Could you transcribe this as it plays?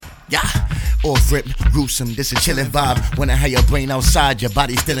Yeah, off rip, gruesome, this a chillin' vibe. Wanna have your brain outside, your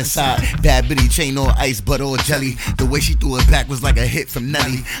body still inside. Bad bitty, chain or ice, but all jelly. The way she threw it back was like a hit from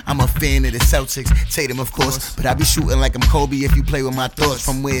Nelly. I'm a fan of the Celtics, Tatum of course, but I be shooting like I'm Kobe if you play with my thoughts.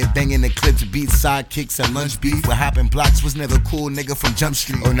 From where banging the clips, beats, sidekicks, and lunch beef. Where hopping blocks was never cool, nigga from Jump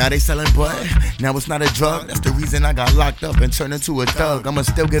Street. Oh, now they selling bud, now it's not a drug. That's the reason I got locked up and turned into a thug. I'ma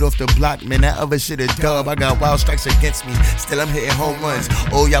still get off the block, man, that other shit a dub. I got wild strikes against me, still I'm hitting home runs.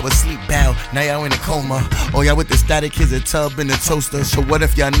 Oh, y'all was sleep bound, now y'all in a coma. Oh, y'all with the static, here's a tub and a toaster. So what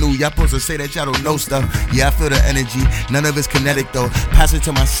if y'all knew? Y'all supposed to say that y'all don't know stuff. Yeah, I feel the energy, none of it's kinetic though. Pass it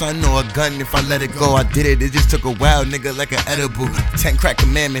to my son or a gun if I let it go. I did it just took a while, nigga, like an edible. 10 crack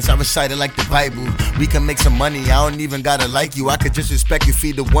commandments, I recite it like the Bible. We can make some money, I don't even gotta like you. I could just respect you,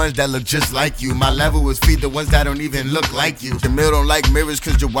 feed the ones that look just like you. My level is feed the ones that don't even look like you. Jamil don't like mirrors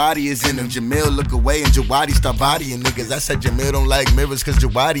cause Jawadi is in them. Jamil look away and Jawadi start bodying niggas. I said Jamil don't like mirrors cause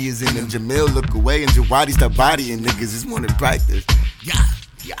Jawadi is in them. Jamil look away and Jawadi start bodying niggas. It's more than practice. Yeah.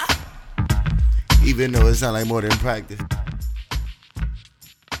 Even though it sound like more than practice.